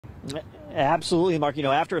Absolutely, Mark. You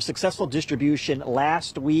know, after a successful distribution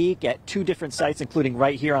last week at 2 different sites, including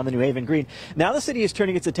right here on the New Haven Green, now the city is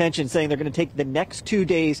turning its attention, saying they're going to take the next 2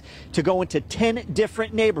 days to go into 10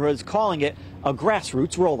 different neighborhoods, calling it a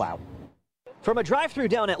grassroots rollout. From a drive-through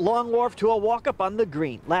down at Long Wharf to a walk-up on the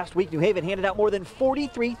Green, last week New Haven handed out more than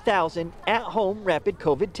 43,000 at-home rapid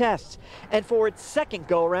COVID tests. And for its second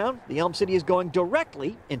go-around, the Elm City is going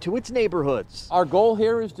directly into its neighborhoods. Our goal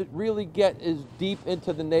here is to really get as deep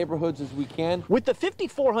into the neighborhoods as we can. With the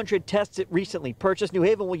 5,400 tests it recently purchased, New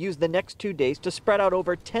Haven will use the next 2 days to spread out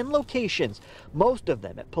over 10 locations, most of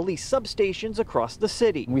them at police substations across the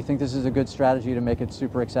city. We think this is a good strategy to make it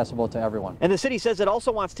super accessible to everyone. And the city says it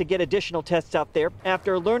also wants to get additional tests out there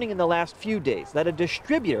after learning in the last few days that a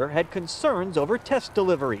distributor had concerns over test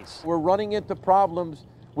deliveries. We're running into problems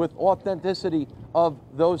with authenticity of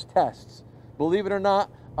those tests. Believe it or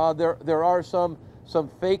not, there are some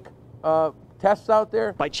fake tests out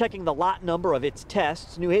there. By checking the lot number of its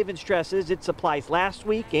tests, New Haven stresses its supplies last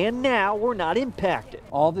week and now were not impacted.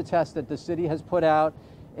 All the tests that the city has put out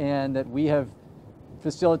and that we have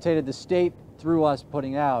facilitated the state through us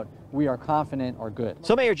putting out, we are confident are good.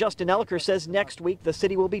 So Mayor Justin Elicker says next week the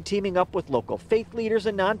city will be teaming up with local faith leaders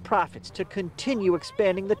and nonprofits to continue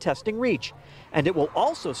expanding the testing reach. And it will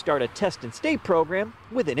also start a test and stay program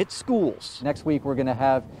within its schools. Next week we're going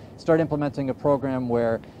to start implementing a program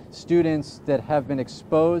where students that have been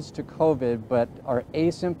exposed to COVID but are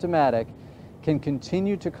asymptomatic can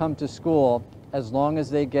continue to come to school as long as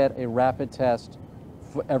they get a rapid test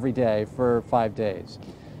every day for 5 days.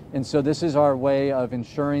 And so this is our way of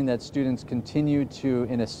ensuring that students continue to,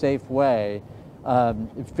 in a safe way,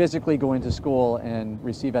 physically go into school and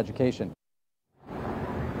receive education.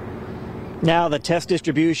 Now the test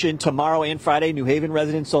distribution tomorrow and Friday, New Haven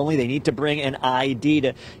residents only. They need to bring an ID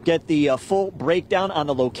to get the full breakdown on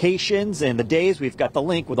the locations and the days. We've got the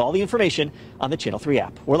link with all the information on the Channel 3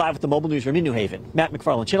 app. We're live at the mobile newsroom in New Haven. Matt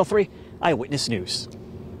McFarland, Channel 3 Eyewitness News.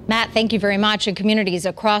 Matt, thank you very much. And communities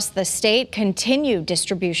across the state continue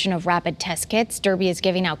distribution of rapid test kits. Derby is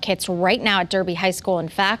giving out kits right now at Derby High School. In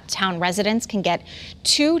fact, town residents can get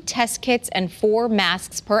 2 test kits and 4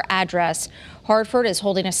 masks per address. Hartford is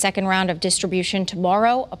holding a second round of distribution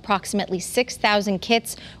tomorrow. Approximately 6,000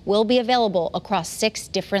 kits will be available across 6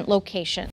 different locations.